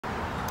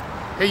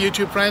Hey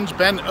YouTube friends,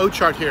 Ben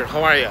Ochart here.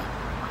 How are you?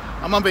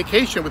 I'm on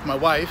vacation with my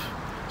wife,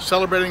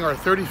 celebrating our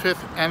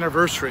 35th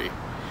anniversary.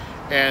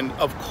 And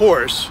of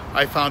course,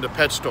 I found a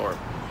pet store,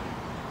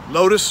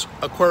 Lotus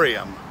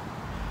Aquarium.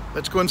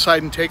 Let's go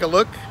inside and take a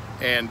look.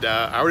 And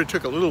I already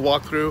took a little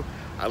walkthrough.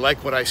 I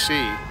like what I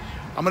see.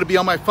 I'm gonna be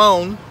on my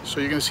phone, so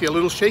you're gonna see a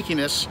little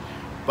shakiness,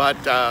 but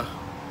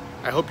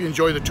I hope you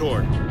enjoy the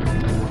tour.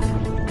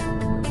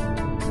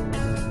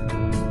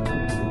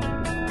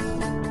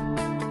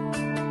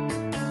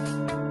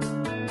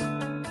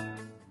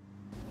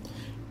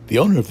 The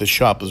owner of the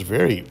shop was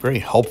very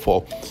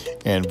helpful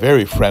and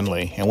very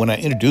friendly. And when I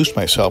introduced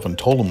myself and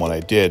told him what I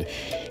did,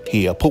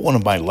 he put one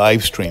of my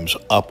live streams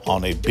up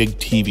on a big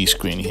TV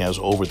screen he has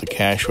over the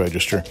cash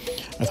register.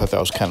 I thought that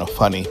was kind of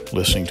funny,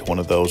 listening to one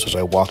of those as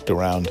I walked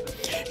around.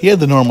 He had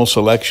the normal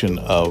selection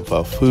of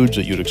foods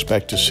that you'd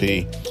expect to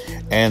see,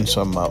 and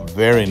some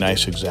very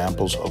nice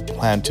examples of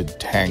planted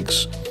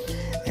tanks.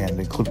 And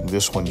including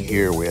this one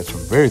here, we had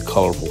some very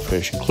colorful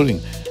fish, including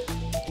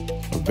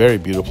a very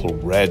beautiful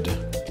red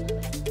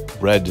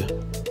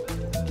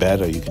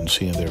Betta you can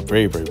see in there.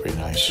 Very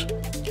nice.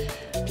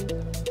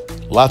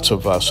 Lots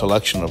of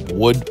selection of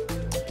wood,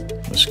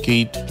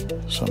 mesquite,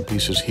 some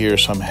pieces here,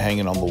 some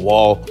hanging on the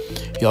wall.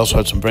 He also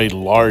had some very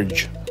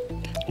large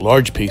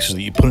pieces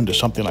that you put into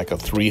something like a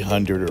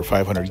 300 or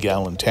 500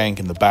 gallon tank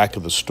in the back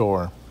of the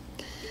store.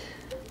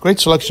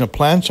 Great selection of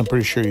plants. I'm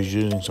pretty sure he's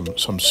using some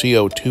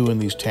CO2 in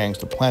these tanks.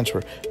 The plants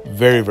were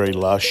very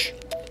lush.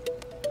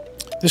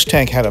 This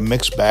tank had a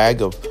mixed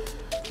bag of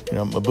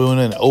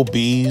Mabuna and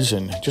OBs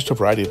and just a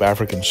variety of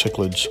African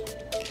cichlids.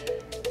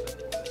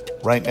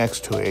 Right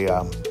next to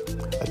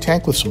a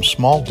tank with some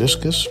small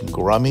discus, some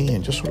grummy,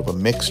 and just sort of a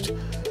mixed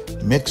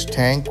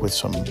tank with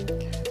some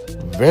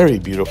very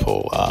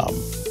beautiful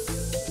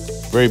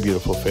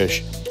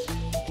fish.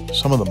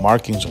 Some of the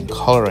markings and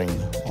coloring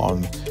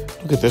on,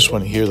 look at this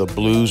one here, the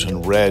blues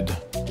and red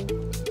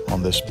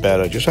on this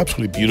Betta, just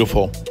absolutely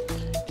beautiful.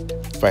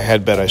 If I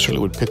had Betta, I certainly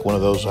would pick one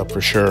of those up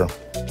for sure.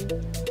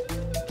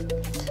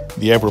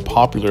 The ever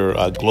popular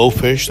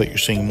glowfish that you're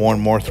seeing more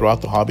and more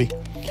throughout the hobby.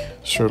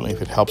 Certainly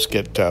if it helps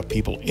get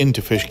people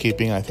into fish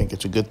keeping, I think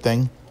it's a good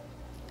thing.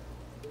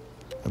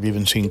 I've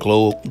even seen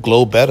glow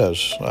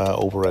Bettas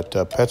over at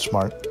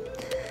PetSmart.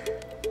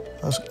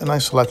 A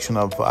nice selection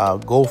of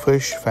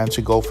goldfish,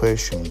 fancy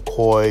goldfish and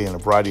koi, and a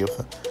variety of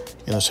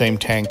in the same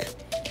tank.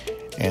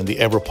 And the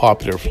ever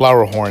popular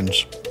flower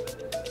horns.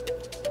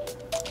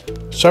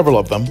 Several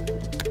of them.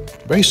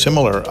 Very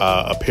similar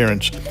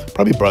appearance,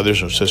 probably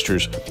brothers or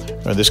sisters.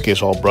 In this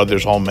case, all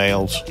brothers, all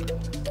males.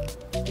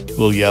 A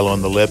little yellow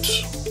on the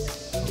lips,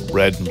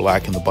 red and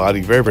black in the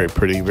body. Very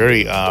pretty,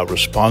 very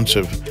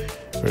responsive,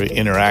 very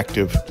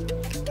interactive.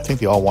 I think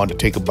they all wanted to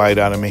take a bite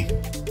out of me.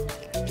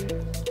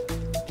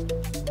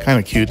 Kind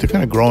of cute. They're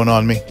kind of growing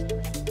on me.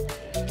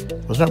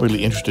 I was not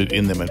really interested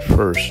in them at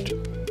first.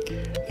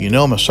 You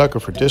know I'm a sucker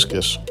for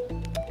discus.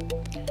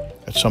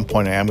 At some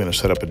point I am going to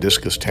set up a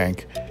discus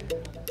tank.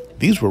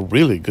 These were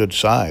really good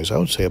size. I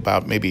would say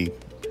about maybe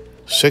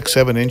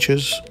 6-7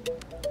 inches,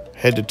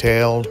 head to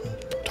tail,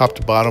 top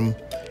to bottom,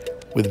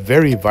 with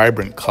very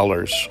vibrant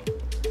colors.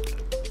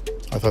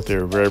 I thought they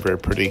were very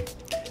pretty.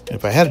 And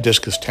if I had a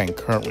discus tank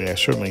currently, I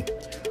certainly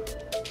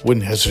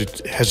wouldn't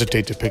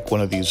hesitate to pick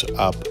one of these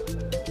up.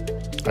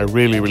 I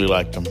really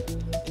liked them.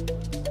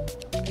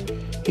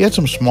 He had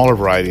some smaller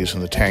varieties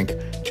in the tank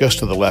just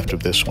to the left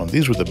of this one.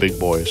 These were the big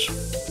boys.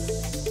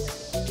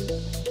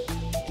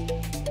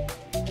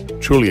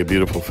 Truly a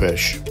beautiful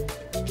fish.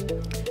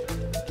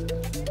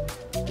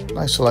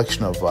 Nice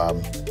selection of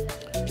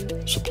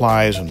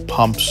supplies and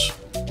pumps,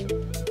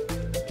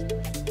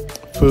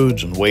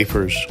 foods and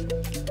wafers,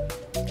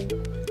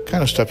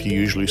 kind of stuff you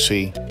usually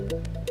see.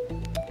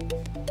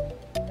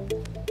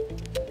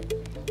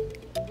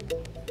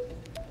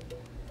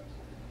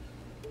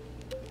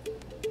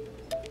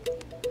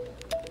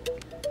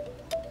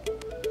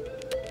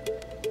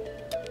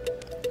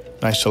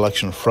 Nice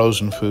selection of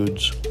frozen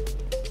foods.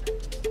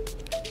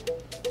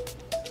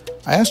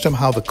 I asked him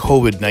how the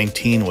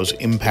COVID-19 was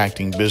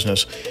impacting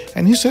business,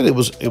 and he said it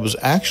was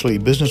actually,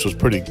 business was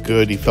pretty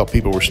good. He felt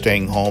people were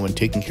staying home and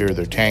taking care of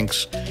their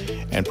tanks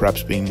and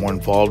perhaps being more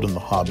involved in the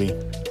hobby.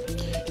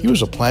 Here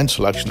was a plant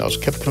selection that was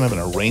kept kind of in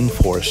a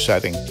rainforest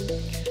setting,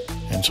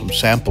 and some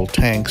sample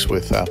tanks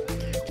with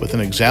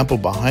an example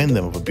behind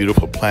them of a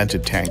beautiful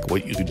planted tank,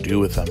 what you could do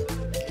with them.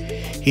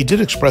 He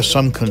did express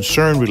some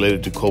concern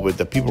related to COVID,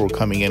 that people were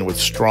coming in with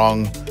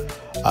strong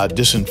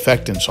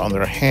disinfectants on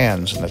their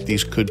hands, and that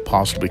these could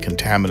possibly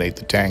contaminate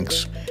the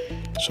tanks.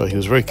 So he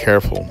was very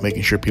careful,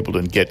 making sure people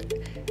didn't get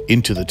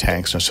into the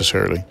tanks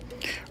necessarily,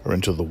 or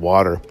into the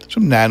water.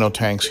 Some nano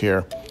tanks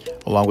here,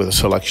 along with a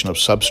selection of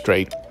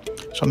substrate.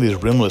 Some of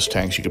these rimless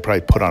tanks you could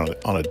probably put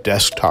on a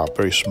desktop,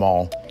 very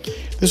small.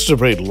 This is a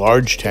very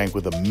large tank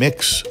with a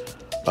mix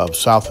of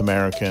South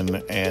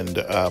American and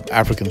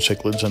African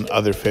cichlids and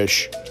other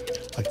fish,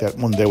 like that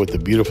one there with the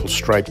beautiful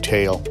striped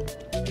tail.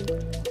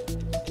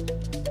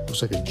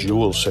 Looks like a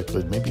jewel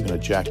cichlid, maybe even a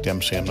Jack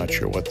Dempsey. I'm not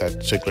sure what that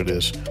cichlid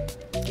is.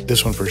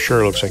 This one for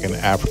sure looks like an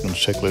African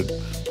cichlid.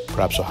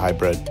 perhaps a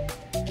hybrid.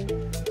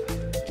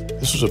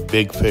 This was a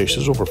big fish.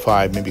 This is over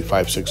 5, maybe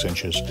 5-6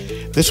 inches.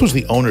 This was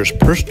the owner's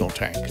personal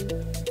tank.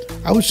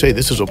 I would say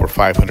this is over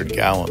 500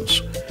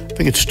 gallons. I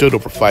think it stood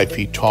over 5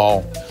 feet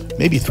tall,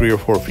 maybe 3 or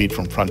 4 feet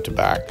from front to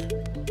back.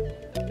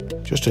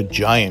 Just a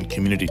giant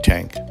community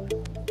tank.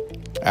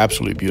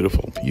 Absolutely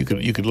beautiful. You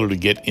could literally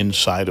get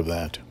inside of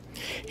that.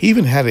 He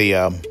even had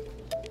a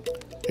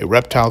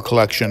reptile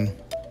collection,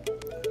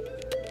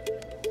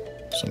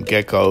 some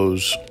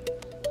geckos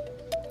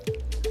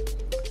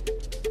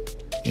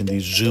in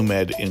these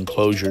Zoom-Ed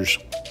enclosures.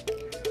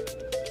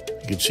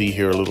 You can see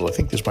here a little, I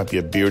think this might be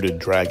a bearded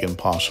dragon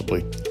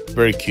possibly.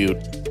 Very cute.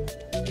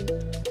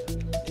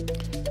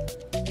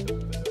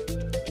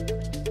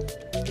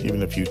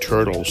 Even a few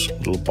turtles,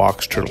 little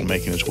box turtle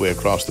making its way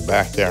across the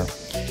back there,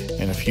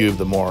 and a few of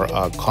the more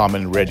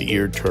common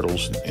red-eared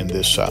turtles in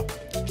this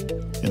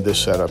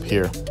setup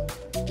here.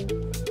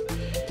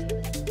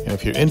 And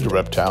if you're into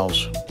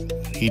reptiles,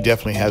 he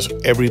definitely has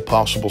every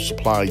possible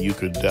supply you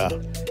could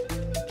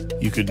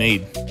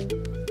need.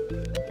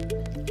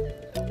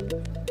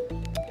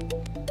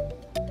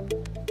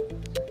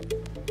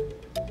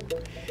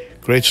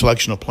 Great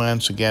selection of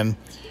plants again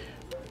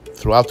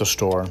throughout the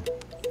store.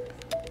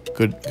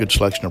 Good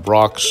selection of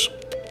rocks,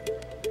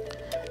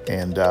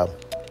 and a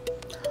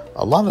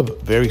lot of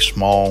very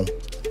small,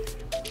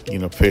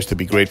 fish that'd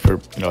be great for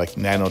like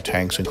nano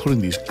tanks,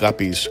 including these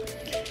guppies.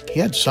 He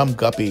had some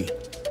guppies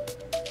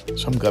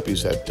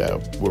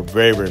that were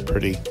very, very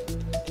pretty.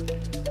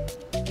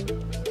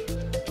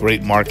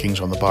 Great markings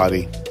on the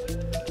body.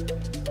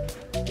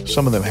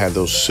 Some of them had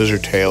those scissor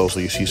tails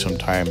that you see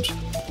sometimes,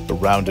 the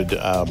rounded,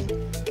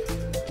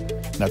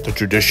 not the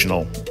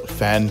traditional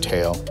fan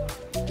tail.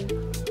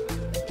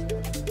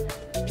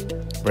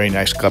 Very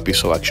nice guppy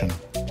selection.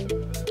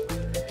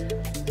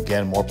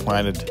 Again, more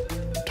planted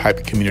type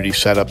of community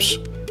setups,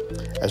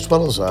 as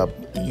well as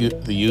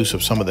the use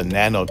of some of the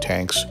nano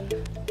tanks,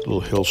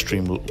 little hill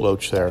stream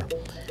loach there,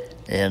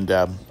 and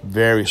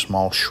very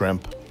small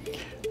shrimp.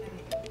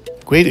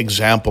 Great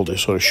example to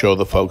sort of show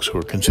the folks who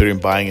are considering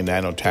buying a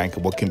nano tank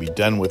and what can be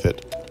done with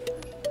it.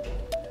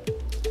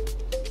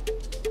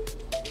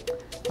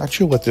 Not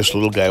sure what this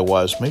little guy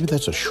was. Maybe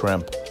that's a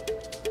shrimp.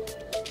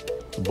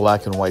 The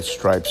black and white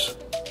stripes.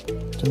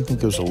 Didn't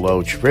think it was a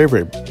loach. Very,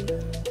 very,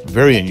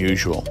 very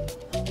unusual.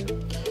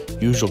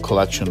 Usual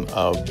collection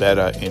of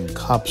Betta in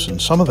cups,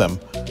 and some of them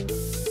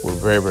were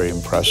very, very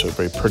impressive,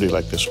 very pretty,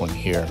 like this one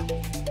here.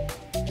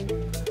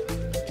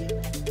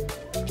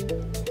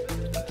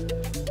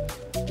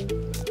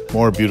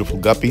 More beautiful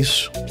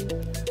guppies.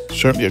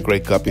 Certainly a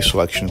great guppy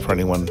selection for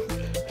anyone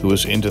who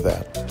is into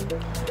that.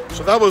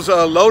 So that was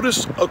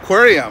Lotus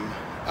Aquarium.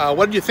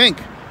 What did you think?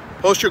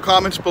 Post your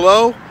comments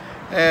below,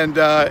 and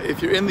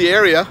if you're in the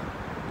area,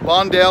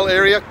 Lawndale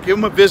area, give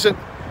them a visit.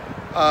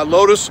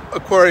 Lotus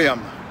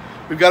Aquarium.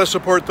 We've got to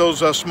support those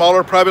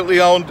smaller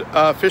privately owned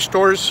fish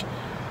stores.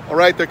 All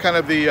right, they're kind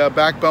of the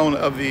backbone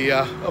of the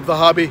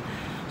hobby.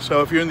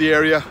 So if you're in the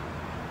area,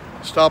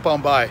 stop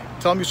on by.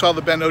 Tell them you saw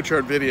the Ben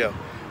Ochard video.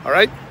 All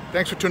right,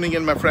 thanks for tuning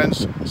in, my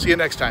friends. See you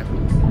next time.